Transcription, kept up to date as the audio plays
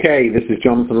Okay, this is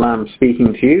Jonathan Lamb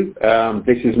speaking to you.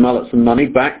 This is Mullets and Money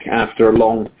back after a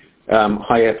long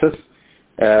hiatus.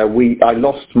 I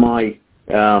lost my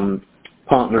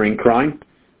partner in crime,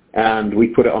 and we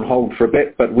put it on hold for a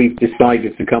bit, but we've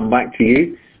decided to come back to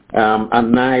you.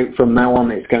 And now, from now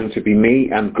on, it's going to be me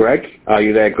and Greg. Are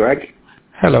you there, Greg?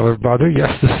 Hello, everybody.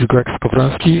 Yes, this is Greg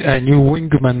Skowronski, a new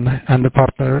wingman and the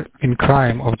partner in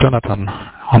crime of Jonathan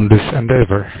on this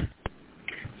endeavor.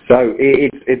 So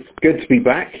it's good to be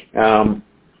back. A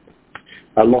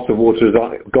lot of water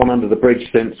has gone under the bridge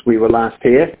since we were last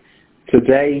here.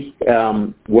 Today,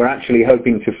 we're actually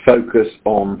hoping to focus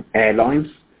on airlines.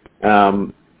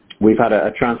 We've had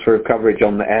a transfer of coverage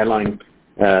on the airline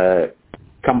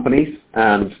companies,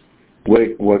 and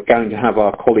we're going to have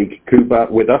our colleague Kuba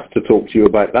with us to talk to you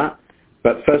about that.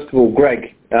 But first of all,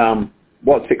 Greg,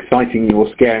 what's exciting you or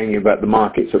scaring you about the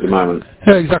markets at the moment?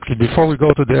 Yeah, exactly. Before we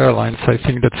go to the airlines, I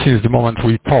think that since the moment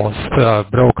we paused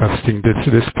broadcasting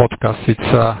this podcast,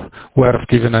 it's worth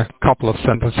giving a couple of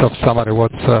sentences of summary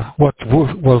what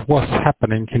was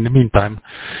happening in the meantime.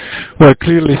 Well,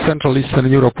 clearly Central Eastern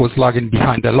Europe was lagging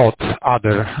behind a lot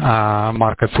other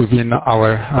markets within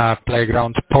our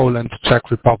playground. Poland,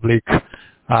 Czech Republic,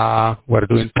 were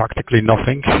doing practically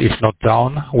nothing, if not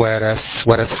down, whereas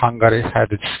Hungary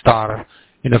had its star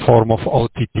in the form of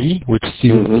OTP, which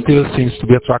still seems to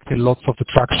be attracting lots of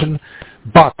attraction.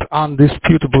 But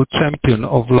undisputable champion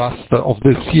of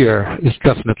this year is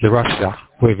definitely Russia,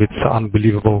 with its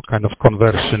unbelievable kind of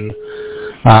conversion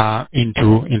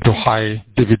into high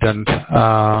dividend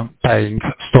paying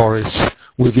stories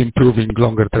with improving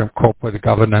longer term corporate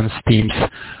governance teams.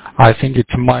 I think it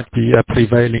might be a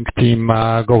prevailing theme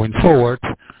going forward,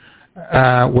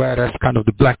 whereas kind of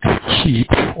the black sheep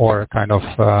or kind of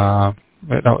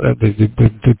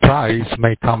the prize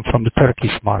may come from the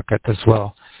Turkish market as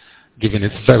well, given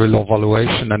its very low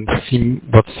valuation and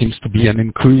what seems to be an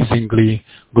increasingly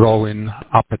growing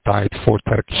appetite for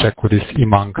Turkish equities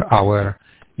among our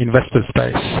investor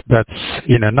space. That's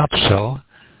in a nutshell.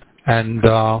 And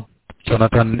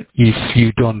Jonathan, if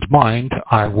you don't mind,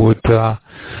 I would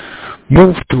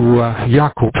move to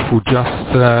Jakub, who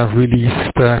just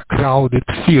released Crowded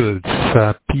Fields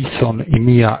piece on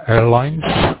EMEA Airlines,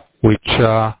 which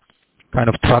kind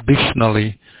of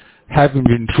traditionally having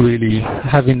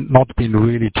not been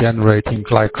really generating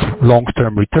like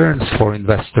long-term returns for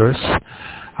investors.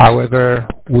 However,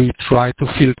 we try to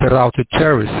filter out the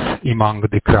cherries among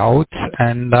the crowd,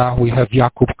 and we have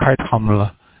Jakub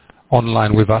Keithaml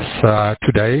online with us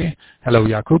today. Hello,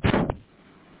 Jakub.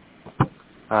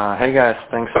 Hey guys,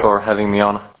 thanks for having me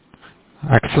on.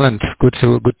 Excellent, good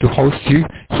to host you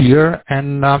here.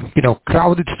 And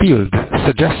Crowded Field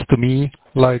suggests to me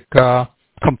like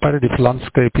competitive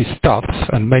landscape is tough,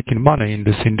 and making money in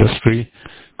this industry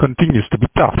continues to be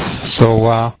tough.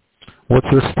 So, what's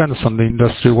your stance on the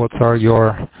industry? What are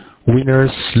your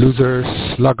winners, losers,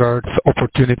 laggards,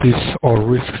 opportunities, or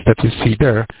risks that you see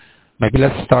there? Maybe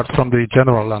let's start from the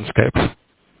general landscape.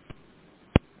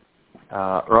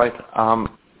 Right.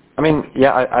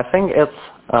 I think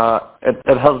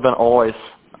it has been always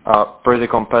a pretty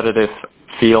competitive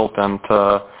field, and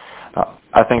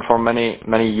I think for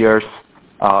many years,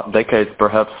 decades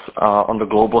perhaps, on the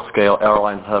global scale,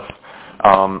 airlines have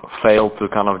failed to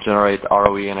kind of generate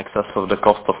ROE in excess of the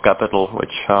cost of capital,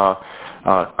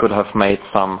 which could have made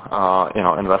some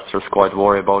investors quite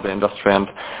worried about the industry,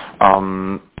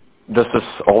 and this is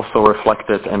also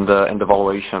reflected in the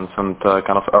valuations, and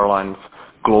kind of airlines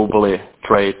globally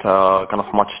trade kind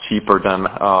of much cheaper than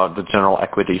the general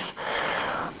equities.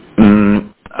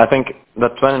 I think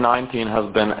that 2019 has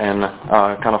been in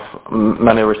kind of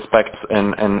many respects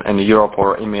in Europe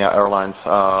or EMEA Airlines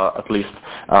at least,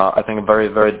 I think a very,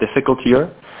 very difficult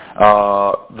year.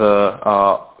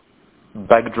 The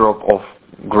backdrop of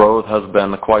growth has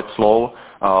been quite slow.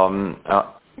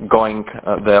 Going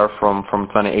there from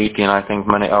 2018, I think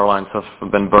many airlines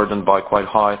have been burdened by quite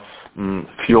high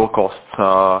fuel costs.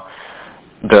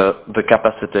 The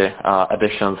capacity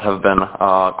additions have been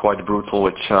quite brutal,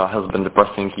 which has been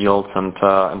depressing yields and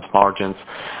margins.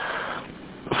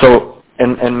 So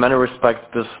in many respects,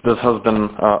 this has been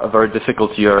a very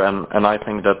difficult year, and I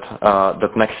think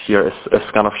that next year is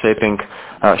kind of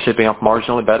shaping up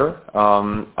marginally better.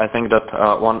 I think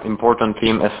that one important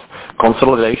theme is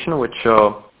consolidation, which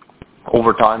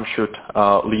over time should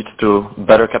lead to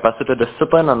better capacity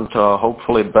discipline and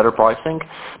hopefully better pricing.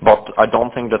 But I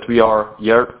don't think that we are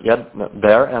yet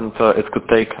there, and it could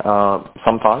take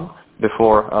some time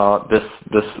before this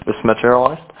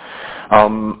materialized.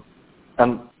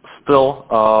 And still,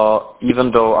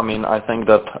 even though, I mean, I think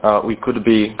that we could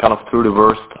be kind of through the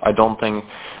worst, I don't think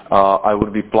I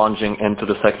would be plunging into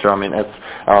the sector. I mean, it's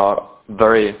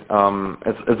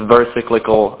it's very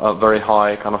cyclical, very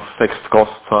high kind of fixed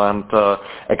costs, and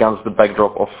against the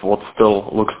backdrop of what still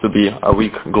looks to be a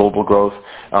weak global growth,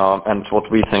 and what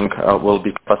we think will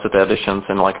be capacity additions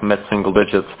in like mid-single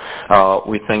digits,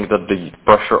 we think that the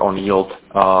pressure on yield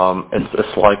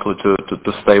is likely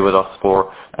to stay with us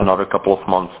for another couple of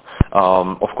months.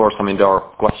 Of course, I mean, there are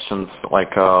questions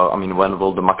like, I mean, when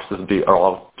will the MAXes be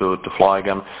allowed to fly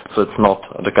again? So it's not,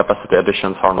 the capacity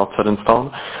additions are not set in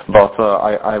stone, but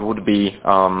I would be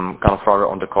kind of rather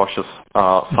on the cautious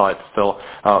side still.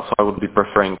 So I would be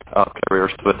preferring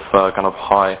carriers with kind of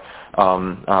high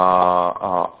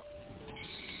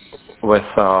with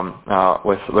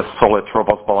solid,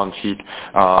 robust balance sheet,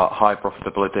 high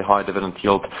profitability, high dividend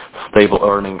yield, stable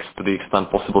earnings to the extent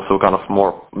possible, so kind of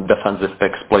more defensive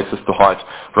picks, places to hide,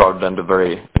 rather than the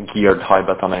very geared high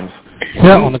beta names.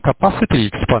 Yeah, on the capacity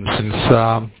expansions,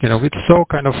 it's so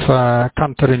kind of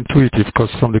counterintuitive,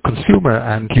 because from the consumer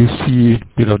end, you see,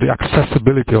 the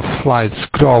accessibility of flights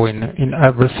growing in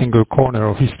every single corner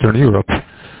of Eastern Europe.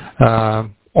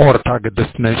 Or target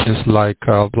destinations like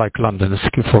London.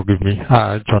 Forgive me,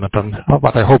 Jonathan,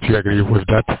 but I hope you agree with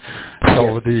that.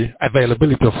 So the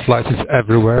availability of flights is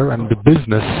everywhere, and the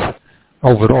business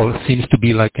overall seems to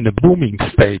be like in a booming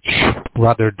stage,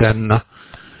 rather than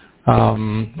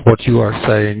what you are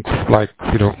saying, like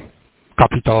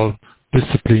capital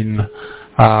discipline,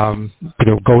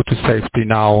 go to safety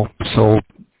now. So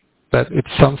that it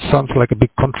sounds like a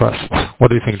big contrast. What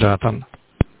do you think, Jonathan?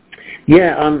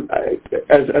 Yeah,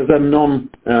 as a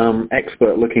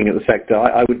non-expert looking at the sector,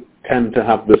 I would tend to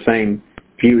have the same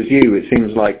view as you. It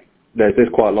seems like there's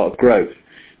quite a lot of growth.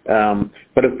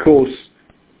 But of course,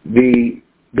 the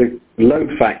load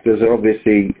factors are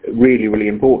obviously really, really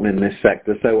important in this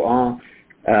sector. So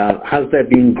has there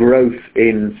been growth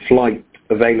in flight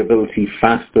availability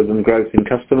faster than growth in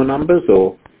customer numbers,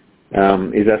 or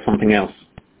is there something else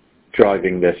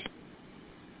driving this?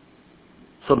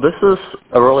 So this is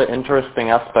a really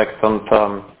interesting aspect, and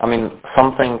I mean,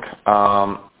 something,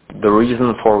 the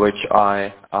reason for which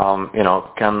I,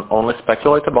 can only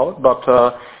speculate about, but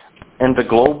on the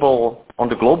global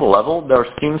level, there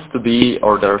seem to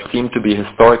be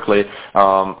historically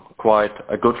quite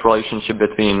a good relationship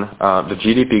between the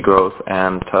GDP growth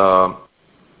and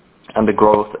the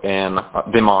growth in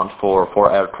demand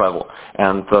for air travel.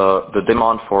 And the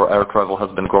demand for air travel has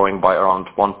been growing by around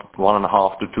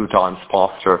 1.5 to 2 times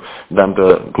faster than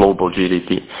the global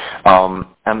GDP.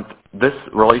 And this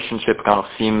relationship kind of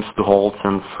seems to hold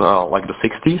since like the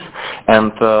 60s,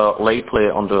 and lately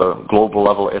on the global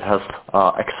level it has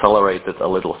accelerated a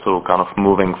little, so kind of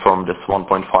moving from this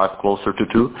 1.5 closer to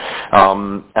 2,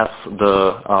 as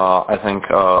the I think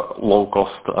low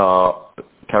cost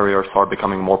carriers are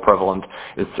becoming more prevalent.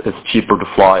 It's cheaper to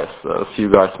fly, as you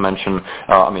guys mentioned.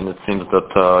 I mean, it seems that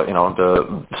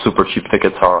the super cheap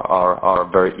tickets are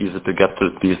very easy to get to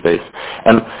these days.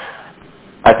 And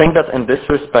I think that in this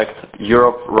respect,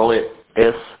 Europe really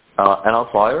is an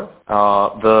outlier.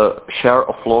 The share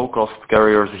of low-cost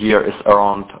carriers here is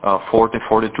around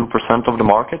 40-42% of the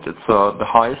market. It's the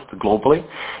highest globally,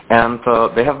 and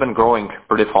they have been growing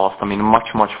pretty fast. I mean, much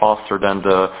faster than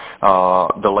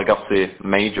the legacy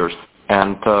majors.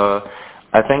 And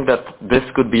I think that this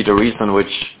could be the reason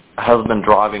which has been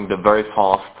driving the very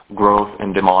fast growth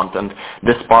in demand. And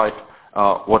despite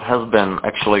what has been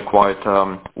actually quite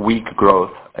weak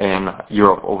growth in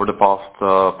Europe over the past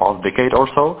decade or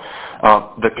so,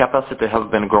 the capacity has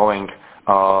been growing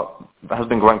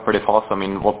pretty fast. I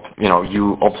mean, what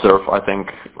you observe, I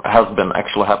think, has been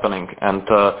actually happening. And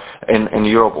in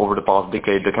Europe over the past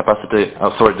decade,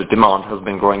 the demand has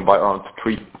been growing by around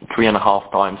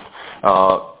 3.5 times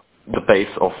the pace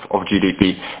of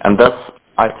GDP, and that's,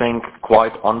 I think,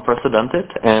 quite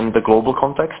unprecedented in the global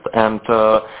context, and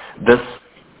this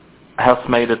has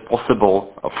made it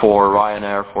possible for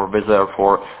Ryanair, for Wizz Air,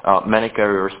 for many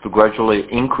carriers to gradually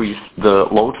increase the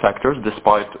load factors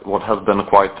despite what has been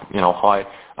quite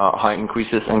high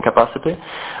increases in capacity.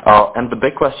 And the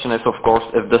big question is, of course,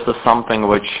 if this is something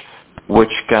which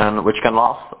can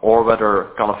last, or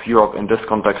whether kind of Europe in this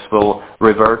context will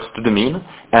revert to the mean,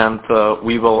 and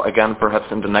we will again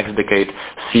perhaps in the next decade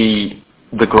see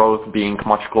the growth being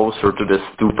much closer to this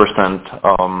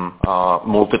 2%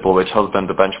 multiple, which has been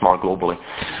the benchmark globally.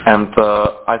 And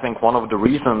I think one of the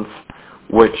reasons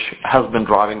which has been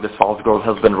driving this fast growth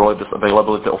has been really this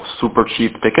availability of super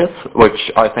cheap tickets,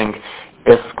 which I think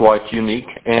is quite unique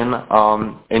in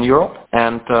Europe.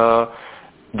 And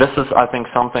this is, I think,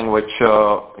 something which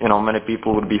many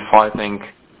people would be fighting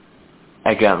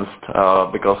against,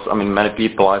 because many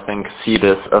people, I think, see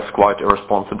this as quite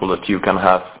irresponsible that you can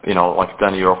have like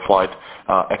 10-euro flight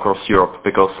across Europe,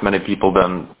 because many people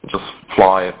then just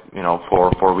fly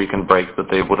for weekend breaks that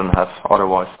they wouldn't have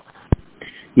otherwise.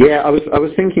 Yeah, I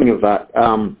was thinking of that.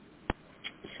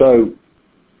 So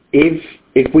if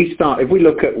we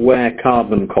look at where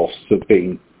carbon costs have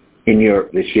been in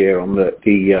Europe this year on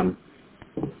the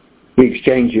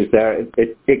exchanges there,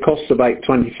 it costs about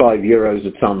 25 euros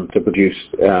a ton to produce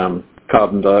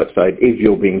carbon dioxide if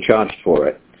you're being charged for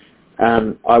it.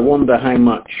 And I wonder how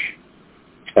much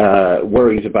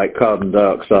worries about carbon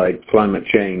dioxide, climate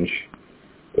change,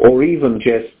 or even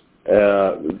just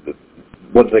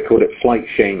what do they call it, flight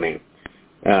shaming,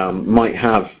 might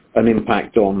have an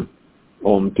impact on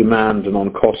demand and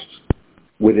on costs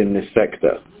within this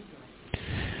sector.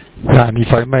 Yeah, and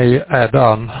if I may add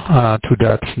on to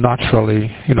that,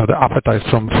 naturally, the appetite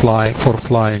for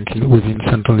flying within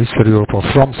Central Eastern Europe or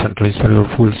from Central Eastern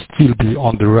Europe will still be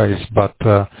on the raise, but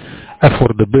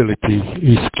affordability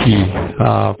is key.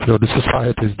 The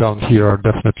societies down here are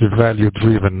definitely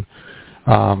value-driven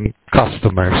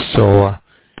customers, so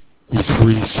if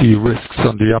we see risks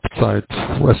on the upside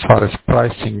as far as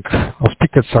pricing of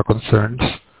tickets are concerned,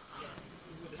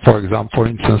 for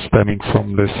instance, stemming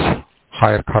from this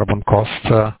higher carbon costs,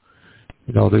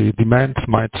 the demand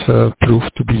might prove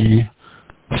to be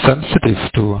sensitive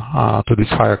to these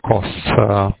higher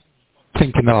costs.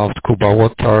 Thinking out, Kuba,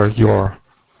 what are your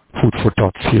food for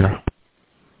thoughts here?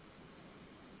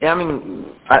 Yeah,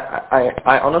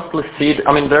 I honestly see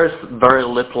there's very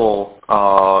little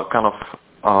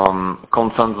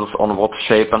consensus on what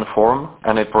shape and form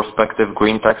any prospective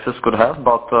green taxes could have,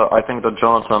 but I think that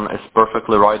Jonathan is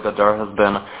perfectly right that there has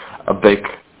been a big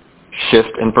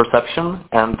shift in perception,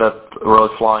 and that really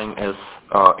flying is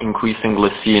increasingly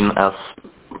seen as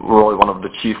really one of the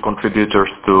chief contributors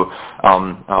to,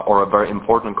 or a very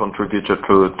important contributor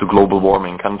to global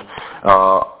warming. And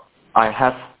I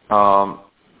have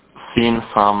seen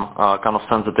some kind of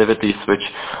sensitivities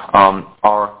which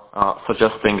are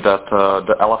suggesting that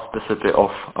the elasticity of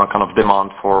kind of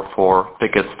demand for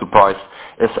tickets to price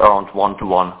is around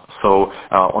 1-to-1. So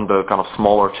on the kind of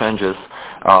smaller changes,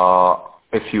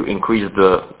 if you increase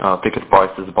the ticket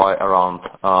prices by around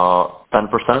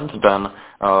 10%, then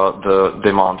the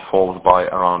demand falls by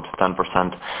around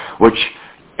 10%, which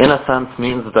in a sense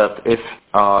means that if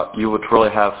you would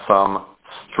really have some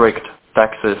strict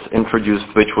taxes introduced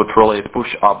which would really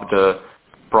push up the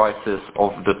prices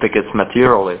of the tickets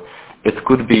materially, it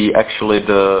could be actually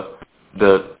the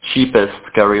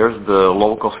cheapest carriers, the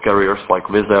low-cost carriers like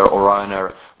Wizz Air or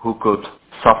Ryanair, who could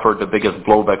suffer the biggest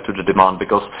blowback to the demand,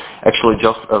 because actually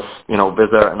just as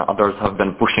Wizz Air and others have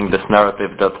been pushing this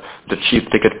narrative that the cheap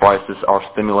ticket prices are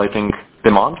stimulating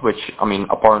demand, which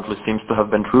apparently seems to have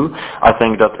been true, I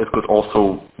think that it could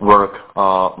also work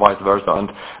vice versa.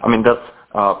 And that's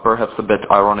perhaps a bit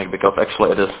ironic, because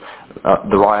actually it is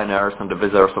the Ryanairs and the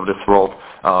Wizz Airs of this world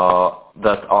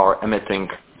that are emitting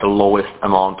the lowest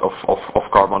amount of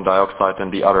carbon dioxide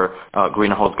and the other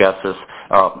greenhouse gases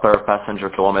per passenger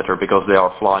kilometer, because they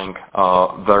are flying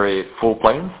very full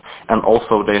planes, and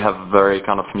also they have very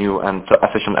kind of new and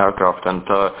efficient aircraft, and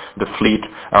the fleet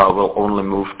will only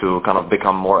move to kind of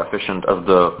become more efficient as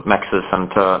the Maxes and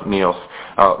Neos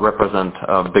represent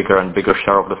a bigger and bigger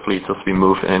share of the fleet as we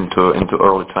move into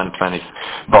early 2020s.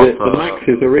 But the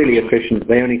Maxes are really efficient.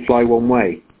 They only fly one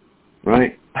way,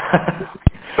 right?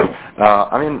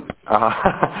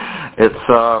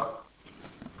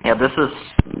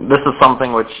 This is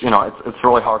something which it's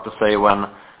really hard to say when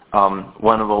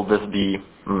will this be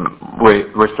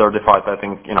recertified. I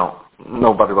think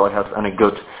nobody really has any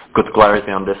good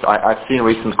clarity on this. I've seen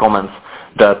recent comments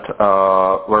that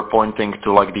were pointing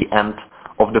to like the end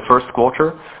of the first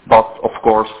quarter, but of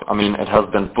course, it has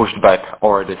been pushed back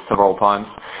already several times.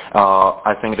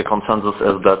 I think the consensus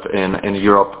is that in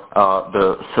Europe,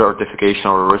 the certification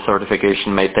or recertification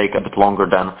may take a bit longer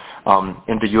than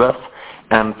in the US.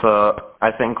 And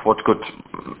I think what could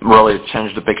really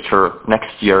change the picture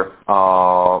next year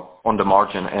on the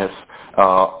margin is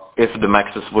if the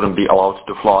Maxes wouldn't be allowed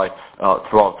to fly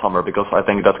throughout summer, because I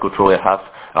think that could really have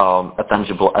a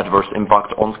tangible adverse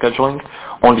impact on scheduling.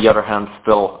 On the other hand,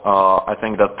 still, I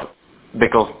think that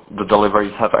because the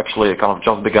deliveries have actually kind of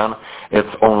just begun,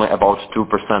 it's only about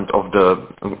 2% of the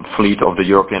fleet of the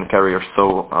European carriers,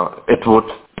 so it would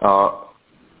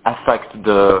affect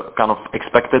the kind of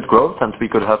expected growth, and we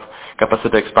could have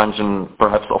capacity expansion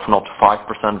perhaps of not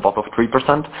 5% but of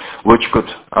 3%, which could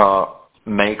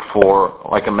make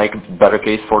better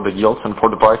case for the yields and for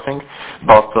the pricing,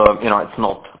 but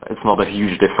it's not a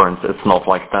huge difference. It's not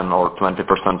like 10 or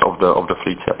 20% of the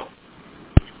fleet yet.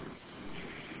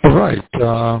 Right,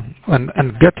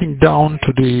 and getting down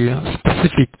to the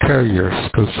specific carriers,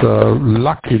 because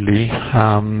luckily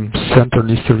Central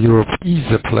and Eastern Europe is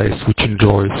a place which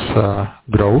enjoys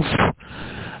growth,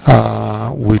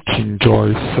 which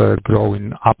enjoys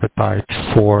growing appetite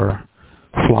for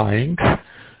flying.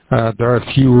 There are a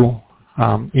few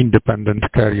independent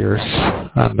carriers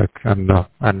and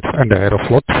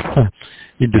Aeroflot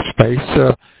in the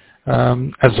space.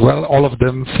 As well, all of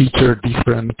them feature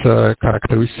different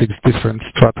characteristics, different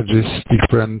strategies,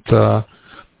 different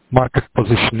market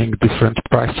positioning, different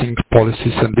pricing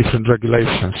policies, and different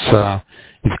regulations.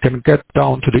 If you can get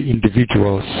down to the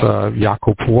individuals,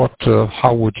 Jakub,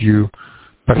 how would you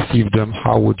perceive them?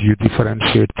 How would you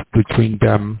differentiate between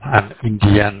them? And in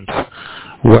the end,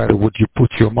 where would you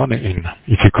put your money in,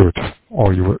 if you could,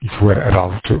 or if you were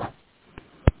allowed to?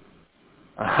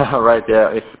 Right, yeah,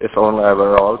 if only I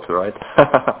were allowed to, right?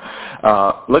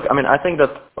 Look, I mean, I think that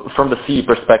from the CE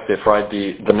perspective, right,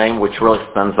 the name which really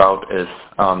stands out is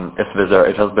Wizz Air.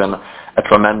 It has been a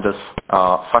tremendous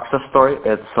success story.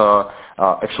 It's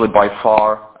actually by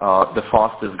far the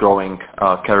fastest growing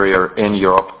carrier in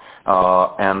Europe,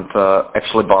 and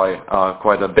actually by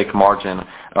quite a big margin,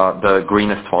 the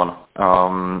greenest one.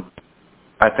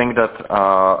 I think that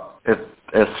it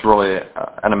is really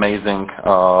an amazing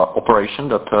operation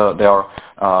that they are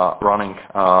running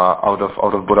out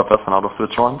of Budapest and out of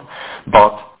Switzerland.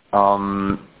 But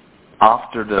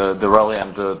after the rally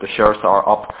and the shares are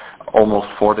up almost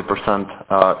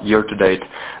 40% year to date,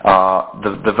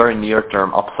 the very near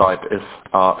term upside is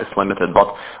limited.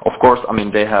 But of course, I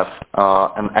mean, they have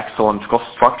an excellent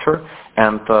cost structure,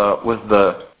 and with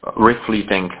the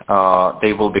refleeting,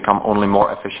 they will become only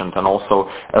more efficient. And also,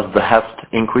 as the heft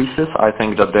increases, I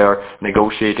think that their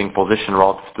negotiating position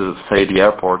routes to, say, the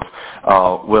airports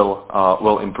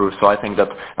will improve. So I think that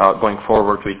going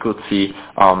forward, we could see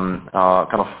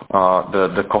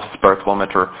the cost per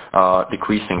kilometer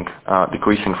decreasing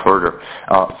further.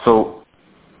 So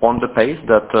on the pace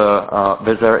that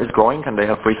Wizz Air is growing, and they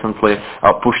have recently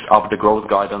pushed up the growth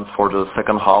guidance for the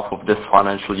second half of this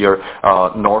financial year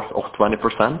north of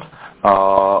 20%.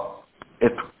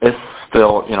 It is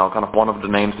still, kind of one of the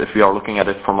names, if we are looking at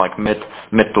it from like mid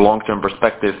to long term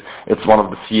perspective, it's one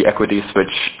of the CE equities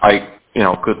which I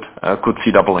could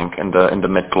see doubling in the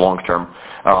mid to long term.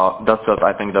 That said,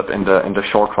 I think that in the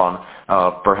short run,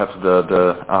 perhaps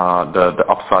the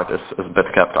upside is a bit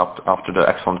kept up after the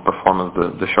excellent performance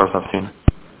the shares have seen.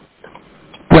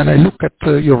 When I look at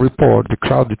your report, the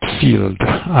crowded field,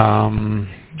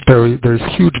 there is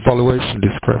huge valuation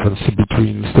discrepancy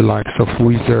between the likes of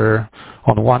Wizz Air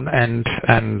on one end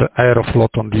and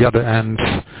Aeroflot on the other end,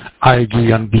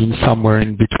 Aegean being somewhere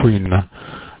in between.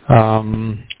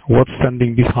 What's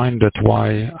standing behind that?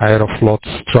 Why Aeroflot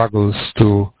struggles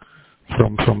to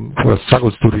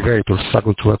re-rate or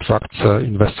struggle to attract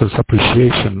investors'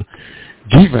 appreciation,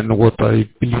 given what I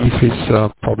believe is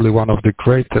probably one of the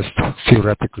greatest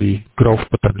theoretically growth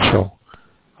potential,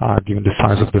 given the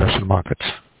size of the Russian market?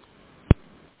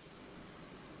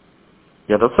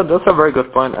 Yeah, that's a very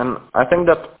good point, and I think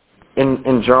that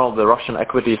in general, the Russian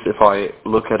equities, if I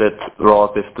look at it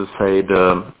relative to, say,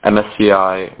 the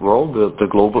MSCI World, the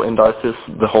global indices,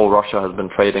 the whole Russia has been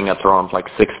trading at around like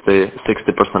 60%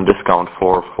 discount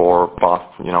for past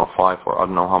 5 or I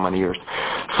don't know how many years.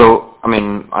 So I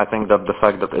mean, I think that the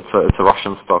fact that it's a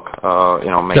Russian stock,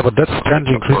 makes yeah, but that's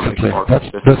changing recently.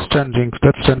 That's changing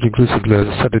recently. As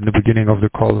I said in the beginning of the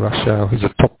call, Russia is a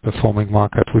top performing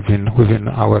market within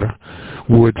our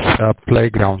Woods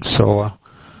playground. So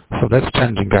that's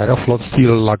changing. Aeroflot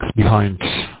still lags behind,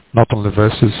 not only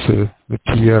versus the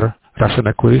tier Russian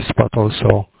equities, but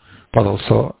also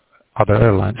other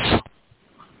airlines.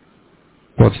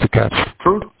 What's the catch?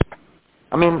 True.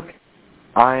 I mean,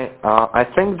 I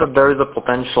think that there is a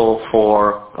potential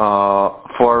for a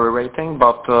re-rating,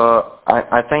 but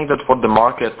I think that what the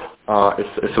market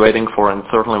is waiting for, and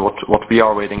certainly what we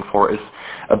are waiting for, is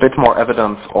a bit more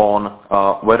evidence on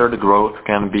whether the growth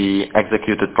can be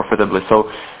executed profitably. So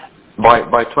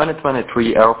by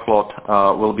 2023, Aeroflot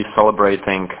will be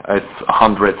celebrating its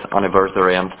 100th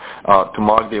anniversary, and to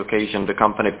mark the occasion, the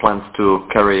company plans to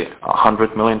carry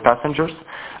 100 million passengers,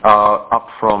 up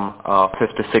from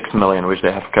 56 million, which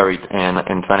they have carried in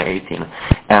 2018.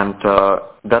 And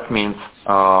that means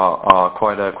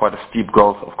quite a steep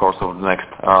growth, of course, over the next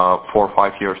 4 or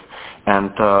 5 years.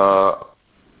 And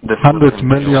 100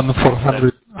 million for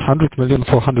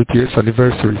 100 years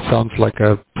anniversary sounds like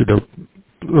a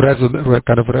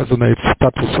resonates.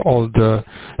 That was all the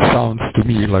sounds to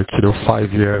me, like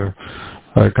 5-year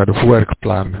kind of work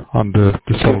plan on the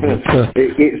Soviet.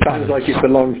 It sounds like it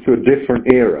belongs to a different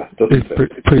era, doesn't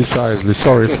it? Precisely.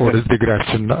 Sorry for this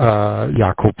digression,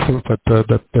 Jakub, but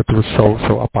that was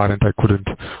so apparent I couldn't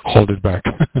hold it back.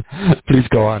 Please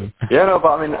go on. Yeah, no,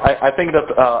 but I mean, I think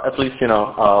that at least if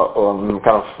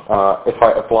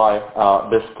I apply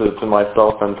this to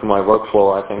myself and to my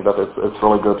workflow, I think that it's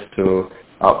really good to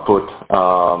put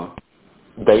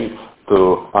dates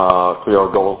to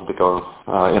your goals, because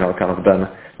then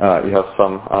you have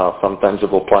some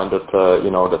tangible plan that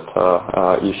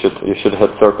you should hit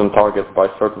certain targets by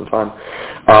certain time.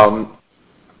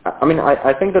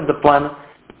 I think that the plan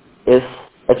is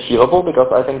achievable,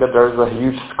 because I think that there is a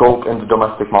huge scope in the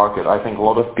domestic market. I think a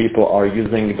lot of people are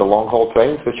using the long-haul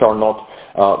trains, which are not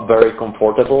very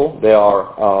comfortable. They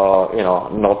are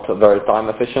not very time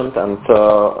efficient, and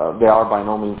they are by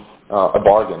no means a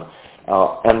bargain.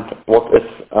 And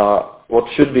what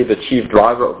should be the chief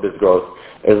driver of this growth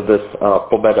is this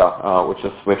Pobeda, which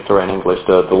is Victoria in English,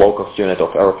 the low-cost unit of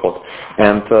Aeroflot.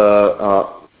 And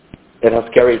it has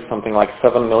carried something like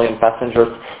 7 million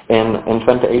passengers in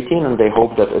 2018, and they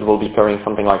hope that it will be carrying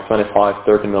something like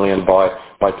 25-30 million by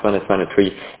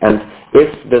 2023. And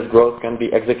if this growth can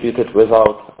be executed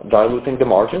without diluting the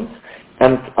margins,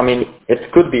 and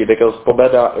it could be, because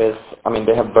Pobeda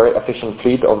they have very efficient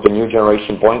fleet of the new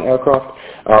generation Boeing aircraft.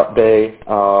 They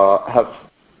have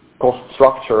cost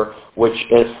structure which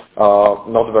is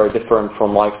not very different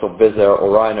from likes of Wizz Air or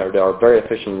Ryanair. They are very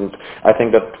efficient. I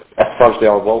think that as such they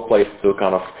are well placed to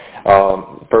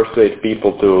persuade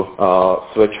people to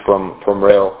switch from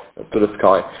rail to the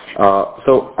sky.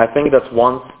 So I think that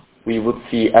once we would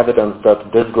see evidence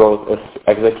that this growth is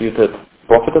executed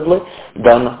profitably,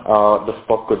 then the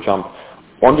stock could jump.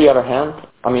 On the other hand,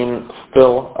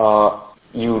 still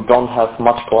you don't have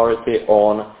much clarity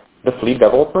on the fleet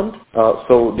development.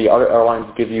 So the other airlines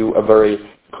give you a very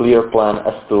clear plan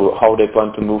as to how they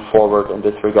plan to move forward in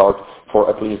this regard for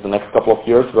at least the next couple of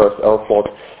years, whereas Aeroflot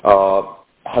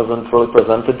hasn't really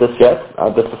presented this yet.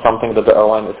 This is something that the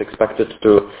airline is expected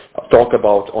to talk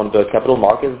about on the Capital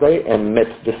Markets Day in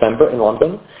mid-December in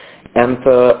London. And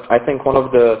I think one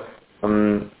of the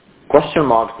question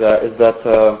marks there is that,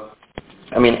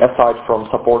 aside from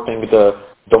supporting the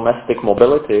domestic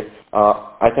mobility,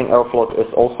 I think Aeroflot is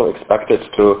also expected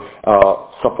to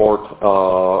support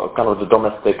the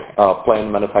domestic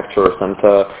plane manufacturers, and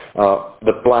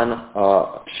the plan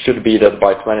should be that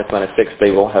by 2026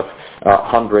 they will have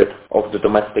 100 of the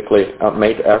domestically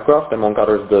made aircraft, among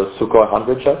others the Sukhoi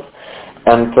 100 jets.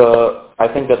 And I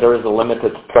think that there is a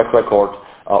limited track record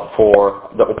for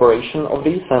the operation of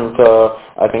these, and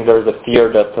I think there is a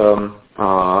fear that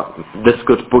this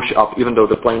could push up, even though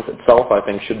the planes itself I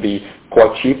think should be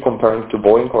quite cheap comparing to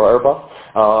Boeing or Airbus.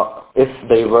 If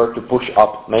they were to push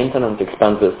up maintenance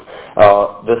expenses,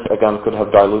 this again could have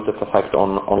dilutive effect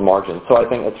on margins. So I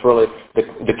think it's really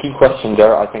the key question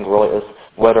there, I think, really is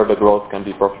whether the growth can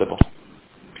be profitable.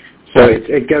 So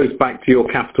it goes back to your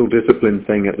capital discipline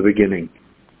thing at the beginning,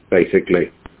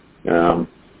 basically.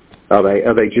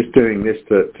 Are they just doing this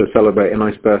to celebrate a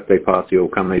nice birthday party, or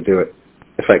can they do it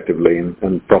effectively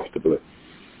and profitably?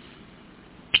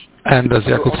 And as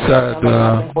Jakub said,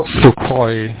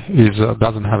 Sukhoi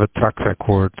doesn't have a track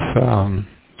record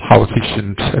how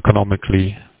efficient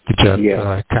economically the jet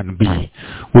can be,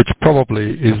 which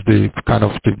probably is the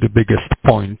biggest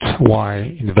point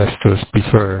why investors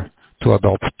prefer to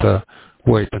adopt the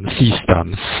wait and see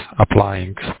stance,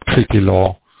 applying pretty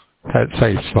low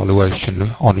face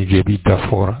valuation on EV/EBITDA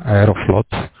for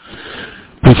Aeroflot,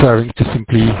 preferring to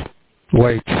simply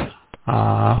wait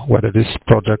whether this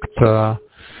project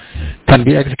can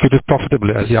be executed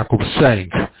profitably, as Jakub was saying.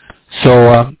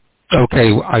 So,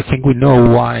 I think we know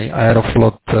why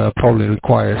Aeroflot probably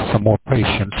requires some more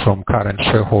patience from current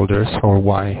shareholders, or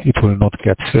why it will not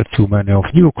get too many of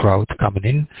new crowd coming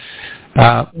in.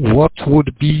 What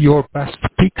would be your best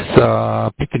pick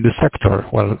in the sector?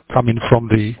 Well, coming from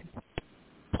the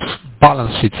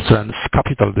balance sheet strength,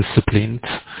 capital discipline,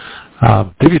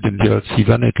 dividend yields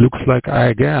even, it looks like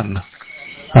AEGEAN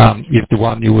is the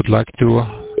one you would like to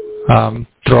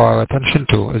draw our attention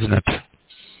to, isn't it?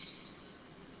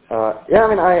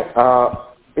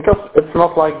 Because it's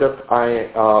not like that I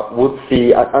would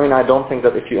see, I don't think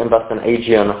that if you invest in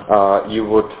AEGEAN, you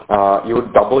would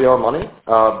double your money,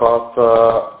 but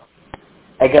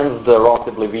against the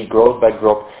relatively weak growth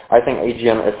backdrop, I think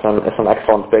AEGEAN is an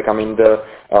excellent pick. The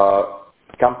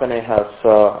company has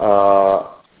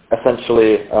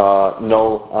essentially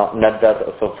no net debt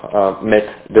as of mid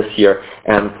this year,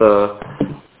 and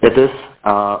It is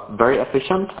very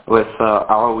efficient with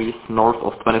ROEs north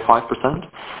of 25%.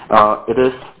 It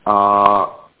is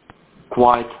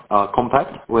quite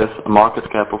compact with a market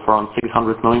cap of around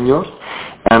 600 million euros,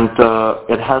 and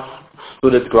it has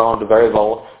stood its ground very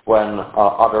well when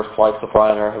others like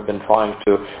Ryanair have been trying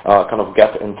to kind of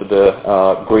get into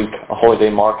the Greek holiday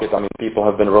market. I mean, people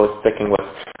have been really sticking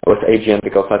with Aegean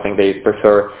because I think they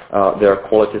prefer their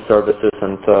quality services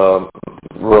and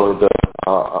really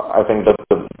I think that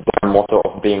the motto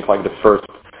of being like the first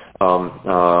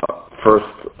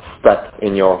step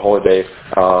in your holiday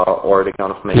or the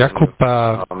kind of making. Jakub,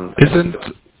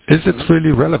 is it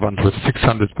really relevant with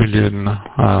 600 million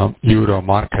euro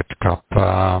market cap?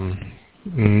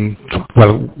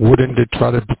 Well, wouldn't it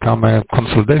rather become a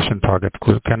consolidation target?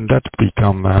 Can that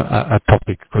become a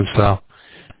topic? Because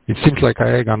it seems like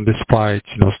Aegean, despite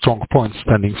strong points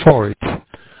standing for it,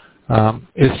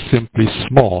 is simply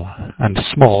small, and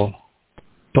small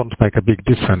don't make a big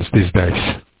difference these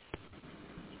days.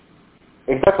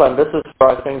 Exactly, and this is where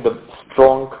I think the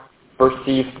strong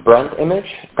perceived brand image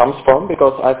comes from,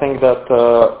 because I think that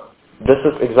this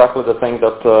is exactly the thing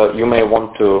that you may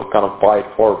want to kind of buy it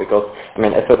for, because I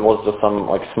mean, if it was just some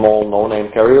like small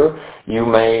no-name carrier, you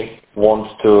may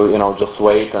want to just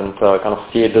wait and kind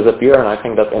of see it disappear. And I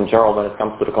think that in general, when it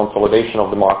comes to the consolidation of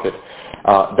the market,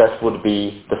 that would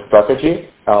be the strategy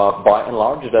by and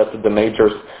large, that the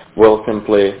majors will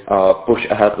simply push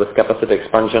ahead with capacity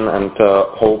expansion and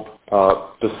hope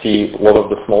to see a lot of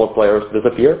the smaller players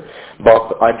disappear.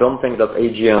 But I don't think that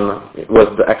Aegean,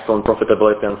 with the excellent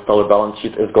profitability and stellar balance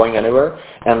sheet, is going anywhere.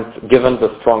 And given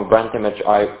the strong brand image,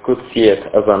 I could see it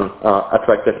as an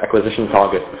attractive acquisition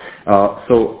target.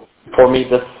 So for me,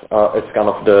 this is kind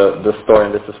of the story,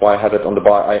 and this is why I have it on the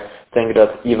buy. I think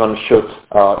that even should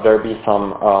there be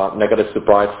some negative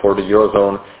surprise for the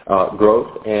Eurozone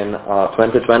growth in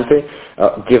 2020,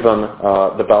 given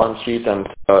the balance sheet and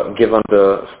given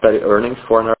the steady earnings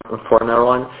for an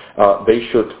airline, they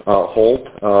should hold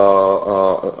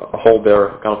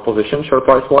their kind of position share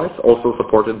price-wise, also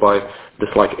supported by this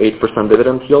like 8%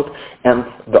 dividend yield, and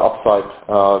the upside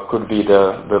could be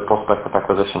the prospect of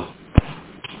acquisition.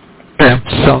 Yeah,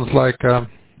 sounds like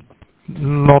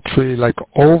not really like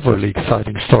overly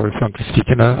exciting story, frankly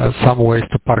speaking. Some ways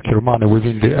to park your money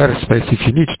within the airspace if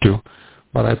you need to,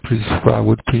 but I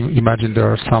would imagine there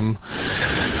are some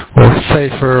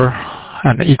safer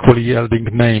and equally yielding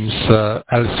names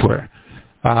elsewhere.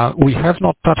 We have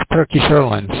not touched Turkish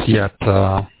Airlines yet.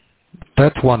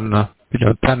 That one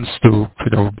tends to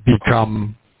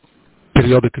become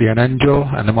periodically an angel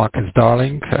and the market's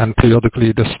darling, and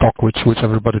periodically the stock which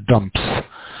everybody dumps.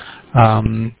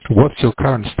 What's your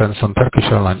current stance on Turkish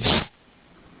Airlines?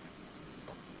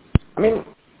 I mean,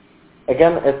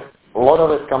 again, a lot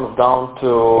of it comes down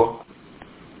to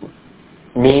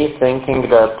me thinking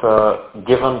that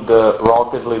given the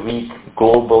relatively weak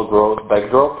global growth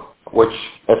backdrop, which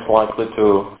is likely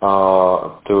to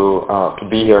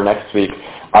be here next week,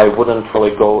 I wouldn't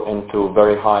really go into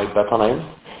very high beta names.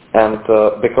 And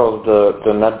because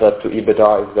the net debt to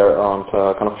EBITDA is there around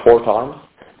kind of 4 times,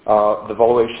 the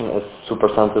valuation is super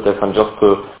sensitive. And just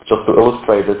to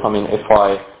illustrate this, I mean, if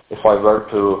I were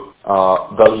to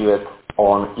value it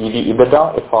on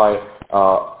EV/EBITDA, if I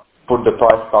put the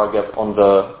price target on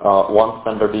the one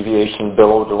standard deviation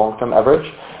below the long-term average,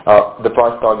 the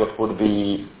price target would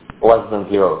be less than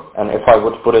 0. And if I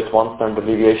would put it one standard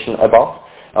deviation above,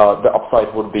 the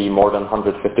upside would be more than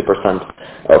 150%.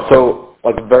 So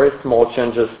like very small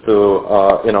changes to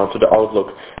to the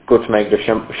outlook could make the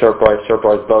share price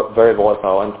very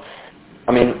volatile. And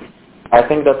I mean, I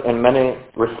think that in many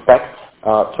respects,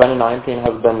 2019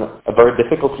 has been a very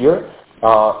difficult year.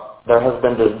 There has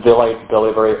been this delayed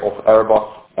delivery of Airbus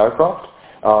aircraft.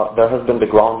 There has been the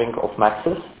grounding of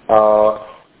Maxes.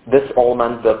 This all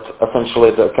meant that essentially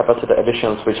the capacity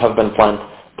additions which have been planned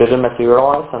didn't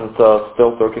materialize, and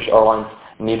still Turkish Airlines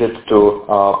needed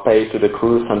to pay to the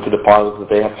crews and to the pilots that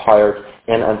they have hired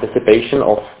in anticipation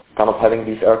of kind of having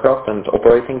these aircraft and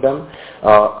operating them.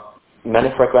 Many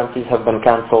frequencies have been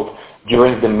cancelled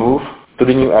during the move to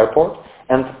the new airport.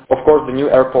 And of course, the new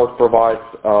airport provides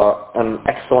an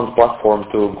excellent platform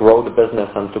to grow the business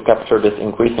and to capture this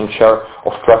increasing share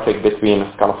of traffic between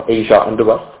kind of Asia and the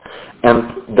West.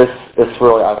 And this is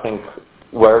really, I think,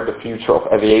 where the future of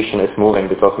aviation is moving,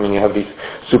 because I mean, you have these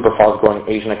super fast growing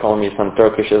Asian economies, and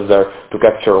Turkish is there to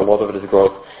capture a lot of this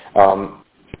growth.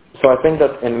 So I think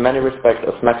that in many respects,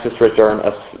 as Maxes return,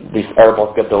 as these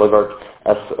Airbus get delivered,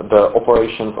 as the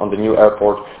operations on the new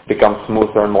airport become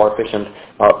smoother and more efficient,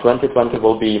 2020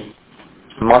 will be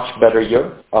much better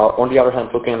year. On the other hand,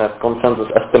 looking at consensus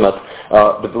estimate,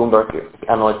 the Bloomberg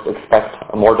analysts expect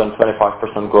more than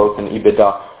 25% growth in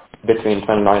EBITDA between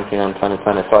 2019 and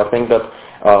 2020. So I think that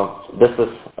this is,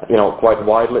 quite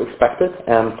widely expected,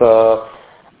 and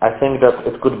I think that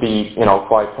it could be,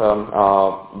 quite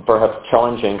perhaps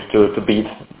challenging to beat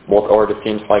what already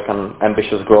seems like an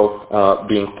ambitious growth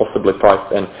being possibly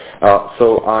priced in.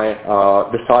 So I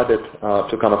decided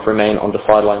to kind of remain on the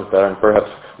sidelines there and perhaps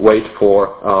wait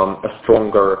for a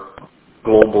stronger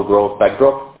global growth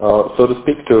backdrop, so to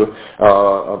speak,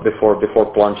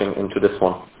 before plunging into this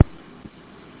one.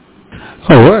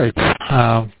 All right.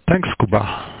 Thanks,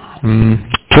 Kuba.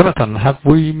 Jonathan, have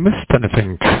we missed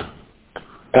anything?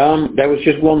 There was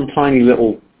just one tiny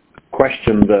little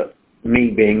question that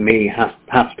me being me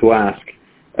has to ask.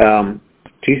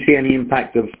 Do you see any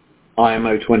impact of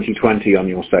IMO 2020 on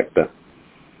your sector?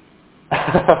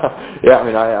 Yeah, I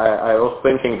mean, I was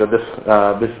thinking that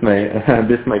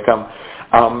this may come.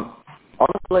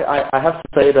 Honestly, I have to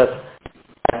say that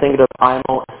I think that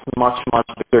IMO is much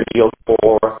bigger deal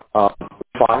for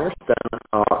refiners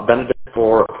than it is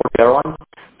for airlines.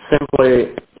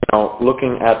 Simply,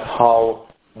 looking at how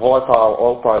volatile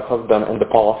oil price has been in the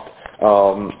past,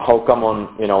 how common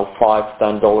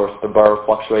 $5-10 per barrel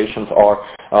fluctuations are.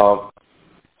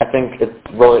 I think it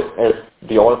really is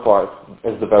the oil price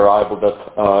is the variable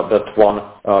that one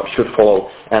should follow,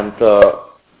 and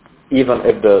even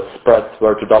if the spreads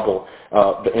were to double,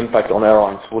 the impact on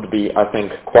airlines would be, I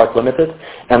think, quite limited.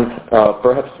 And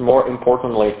perhaps more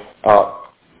importantly,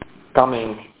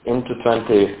 coming into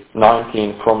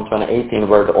 2019 from 2018,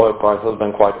 where the oil price has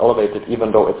been quite elevated,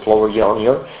 even though it's lower year on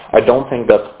year, I don't think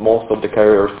that most of the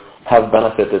carriers have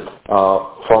benefited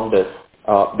from this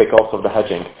because of the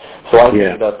hedging. So I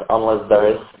think that unless there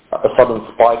is a sudden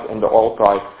spike in the oil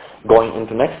price going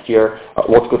into next year,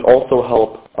 what could also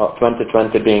help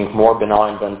 2020 being more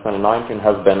benign than 2019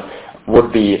 has been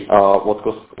would be what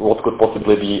could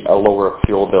possibly be a lower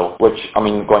fuel bill, which, I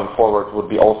mean, going forward would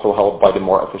be also helped by the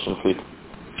more efficient fleet.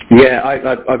 Yeah,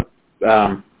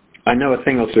 I know a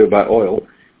thing or two about oil,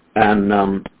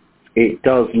 and it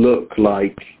does look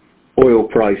like oil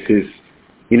prices,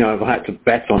 if I had to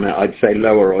bet on it, I'd say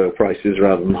lower oil prices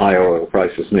rather than higher oil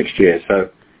prices next year. So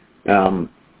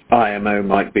IMO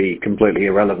might be completely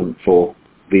irrelevant for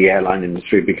the airline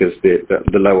industry because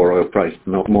the lower oil price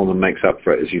more than makes up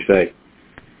for it, as you say.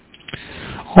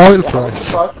 Oil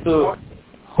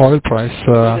price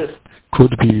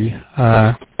could be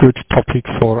a good topic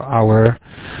for our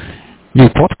new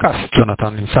podcast,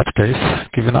 Jonathan, in such case,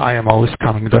 given IMO is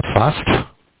coming that fast.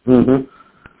 Mm-hmm.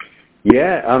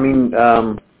 Yeah, I mean,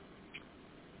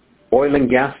 oil and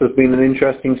gas has been an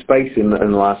interesting space in the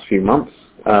last few months.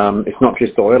 It's not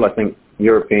just oil. I think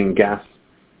European gas,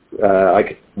 I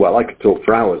could talk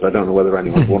for hours. I don't know whether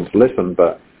anyone wants to listen,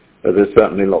 but there's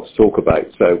certainly lots to talk about,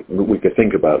 so we could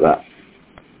think about that.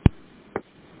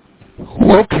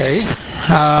 Okay,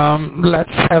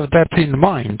 let's have that in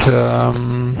mind.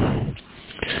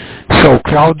 So,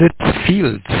 Crowded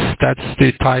Fields, that's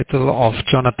the title of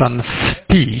Jonathan's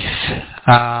piece.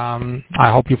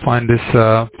 I hope you find this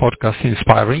podcast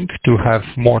inspiring to have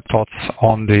more thoughts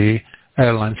on the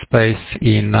airline space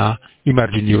in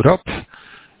emerging Europe.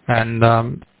 And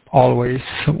always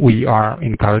we are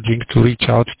encouraging to reach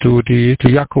out to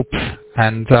Jakub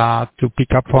and to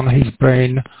pick up on his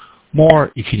brain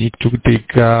more if you need to dig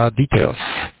details.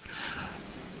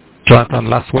 Jonathan,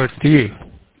 last words to you.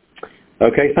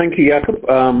 Okay, thank you,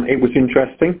 Jakub. It was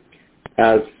interesting.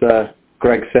 As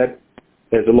Greg said,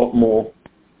 there's a lot more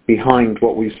behind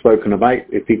what we've spoken about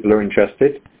if people are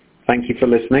interested. Thank you for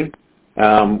listening.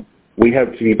 We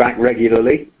hope to be back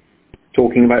regularly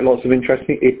talking about lots of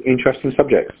interesting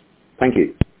subjects. Thank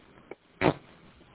you.